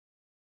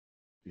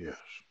Yes.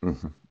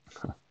 Mhm.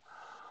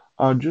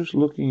 Just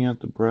looking at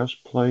the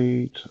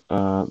breastplate,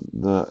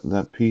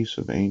 that piece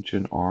of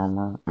ancient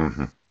armor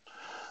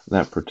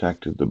that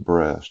protected the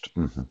breast.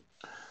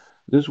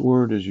 This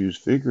word is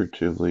used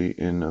figuratively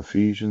in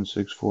Ephesians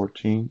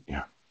 6:14,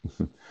 yeah,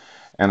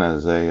 and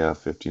Isaiah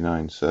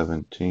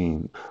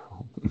 59:17.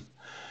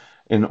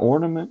 An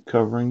ornament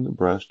covering the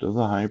breast of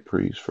the high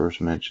priest, first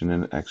mentioned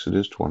in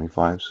Exodus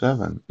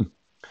 25:7.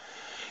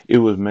 It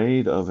was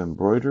made of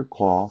embroidered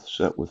cloth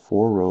set with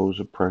 4 rows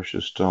of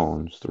precious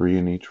stones, three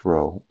in each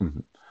row.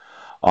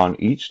 On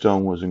each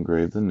stone was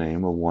engraved the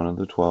name of one of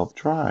the 12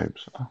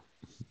 tribes.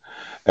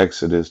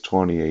 Exodus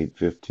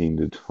 28:15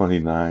 to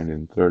 29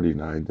 and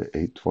 39 to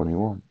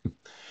 8:21.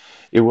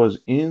 It was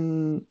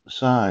in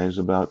size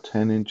about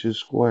 10 inches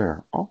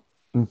square. Oh.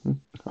 Mhm.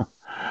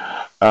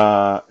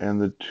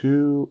 And the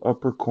two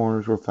upper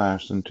corners were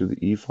fastened to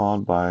the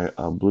ephod by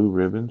blue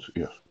ribbons.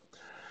 Yes.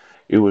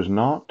 It was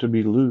not to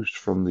be loosed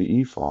from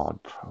the ephod.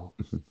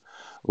 The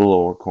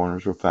lower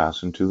corners were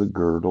fastened to the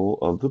girdle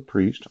of the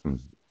priest,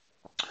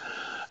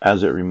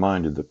 as it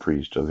reminded the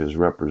priest of his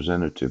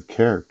representative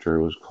character.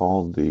 It was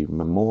called the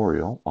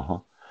memorial.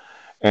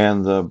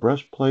 And the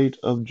breastplate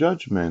of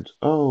judgment.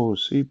 Oh,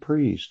 see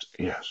priest.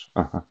 Yes.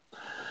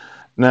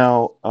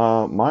 Now,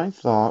 my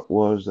thought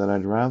was that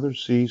I'd rather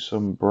see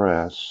some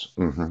breasts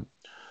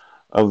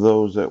of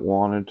those that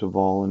wanted to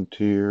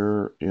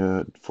volunteer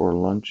for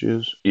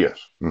lunches. Yes.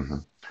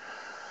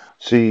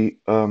 See,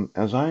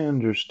 as I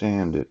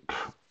understand it,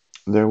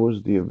 there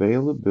was the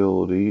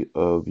availability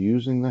of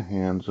using the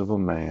hands of a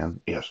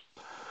man, yes,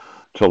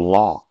 to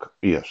lock,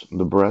 yes,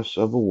 the breasts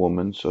of a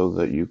woman so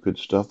that you could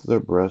stuff their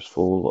breasts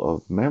full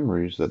of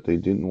memories that they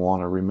didn't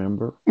want to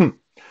remember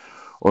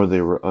or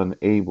they were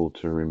unable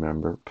to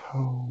remember.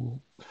 Oh.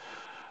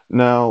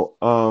 Now,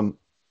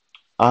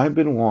 I've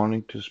been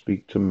wanting to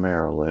speak to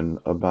Marilyn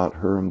about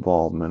her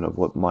involvement of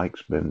what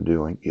Mike's been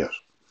doing. Yes.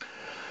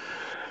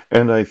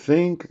 And I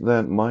think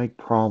that Mike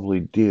probably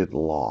did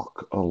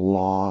lock a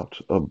lot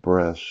of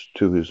breasts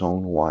to his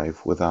own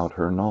wife without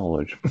her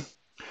knowledge.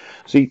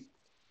 See,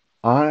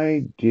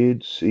 I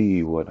did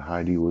see what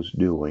Heidi was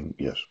doing,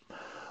 yes.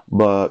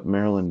 But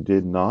Marilyn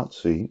did not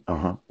see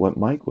what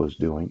Mike was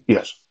doing.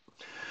 Yes.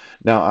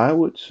 Now, I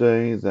would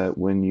say that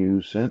when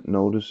you sent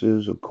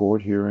notices of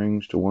court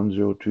hearings to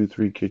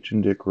 1023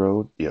 Kitchen Dick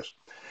Road, yes.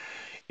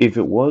 If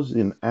it was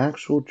an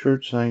actual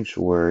church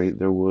sanctuary,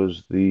 there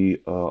was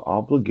the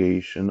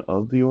obligation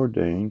of the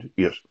ordained,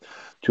 yes,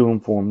 to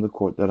inform the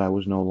court that I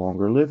was no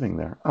longer living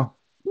there. Oh.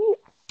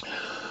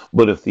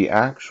 But if the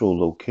actual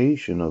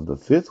location of the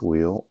fifth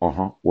wheel,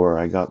 where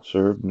I got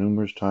served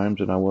numerous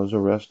times and I was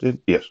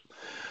arrested, yes,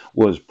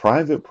 was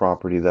private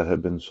property that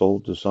had been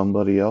sold to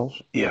somebody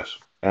else, yes,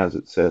 as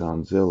it said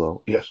on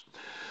Zillow, yes,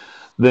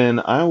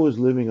 then I was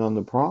living on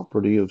the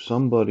property of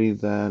somebody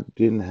that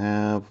didn't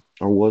have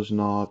or was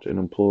not an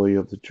employee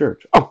of the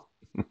church. Oh,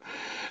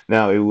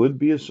 now it would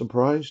be a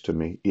surprise to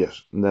me,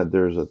 yes, that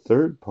there's a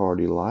third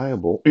party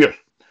liable, yes,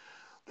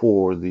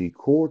 for the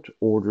court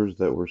orders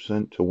that were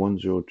sent to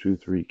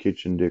 1023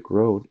 Kitchen Dick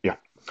Road, yeah,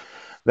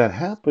 that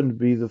happened to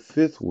be the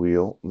fifth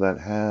wheel that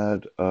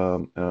had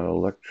an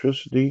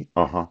electricity,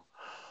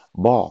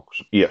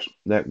 box, yes,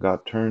 that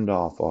got turned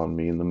off on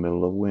me in the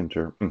middle of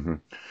winter.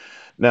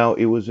 Now,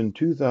 it was in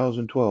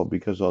 2012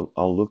 because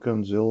I'll look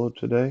on Zillow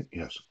today.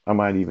 Yes, I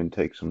might even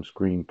take some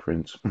screen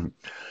prints.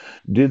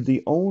 Did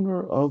the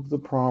owner of the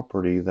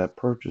property that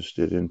purchased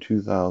it in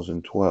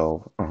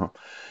 2012,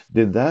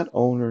 did that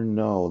owner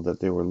know that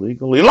they were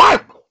legally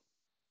liable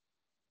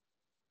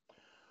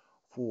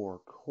for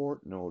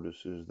court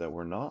notices that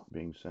were not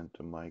being sent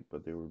to Mike,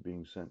 but they were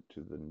being sent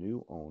to the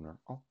new owner?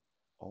 Oh,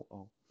 oh,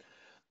 oh.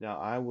 Now,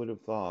 I would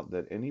have thought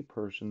that any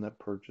person that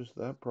purchased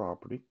that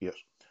property, yes,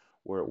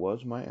 where it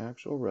was my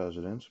actual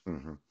residence,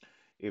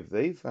 if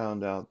they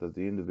found out that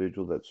the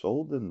individual that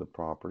sold them the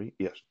property,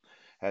 yes,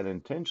 had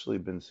intentionally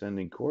been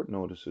sending court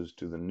notices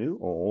to the new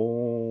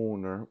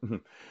owner,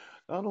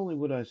 not only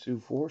would I sue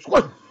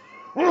forcefully,